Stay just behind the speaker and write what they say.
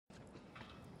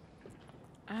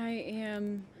I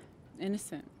am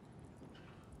innocent.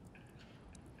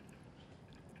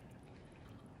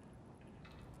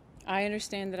 I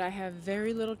understand that I have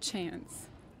very little chance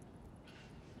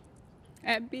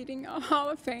at beating a Hall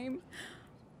of Fame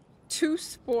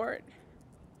two-sport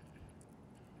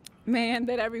man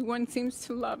that everyone seems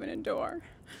to love and adore.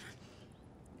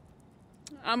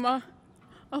 I'm a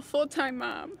full-time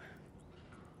mom,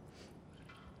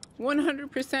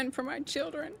 100% for my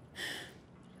children.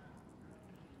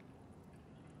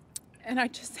 And I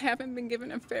just haven't been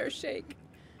given a fair shake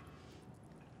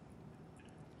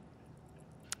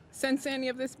since any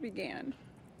of this began.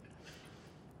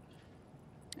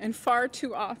 And far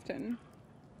too often,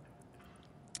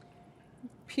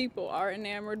 people are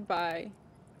enamored by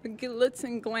the glitz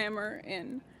and glamour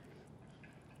and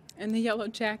the yellow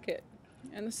jacket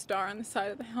and the star on the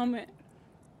side of the helmet.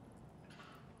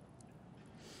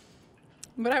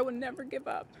 But I will never give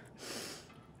up.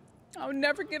 I will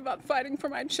never give up fighting for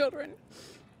my children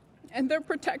and their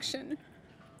protection.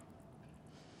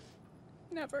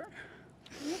 Never.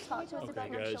 Can you talk to us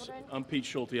about your guys, children? I'm Pete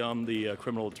Schulte. I'm the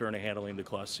criminal attorney handling the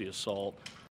Class C assault.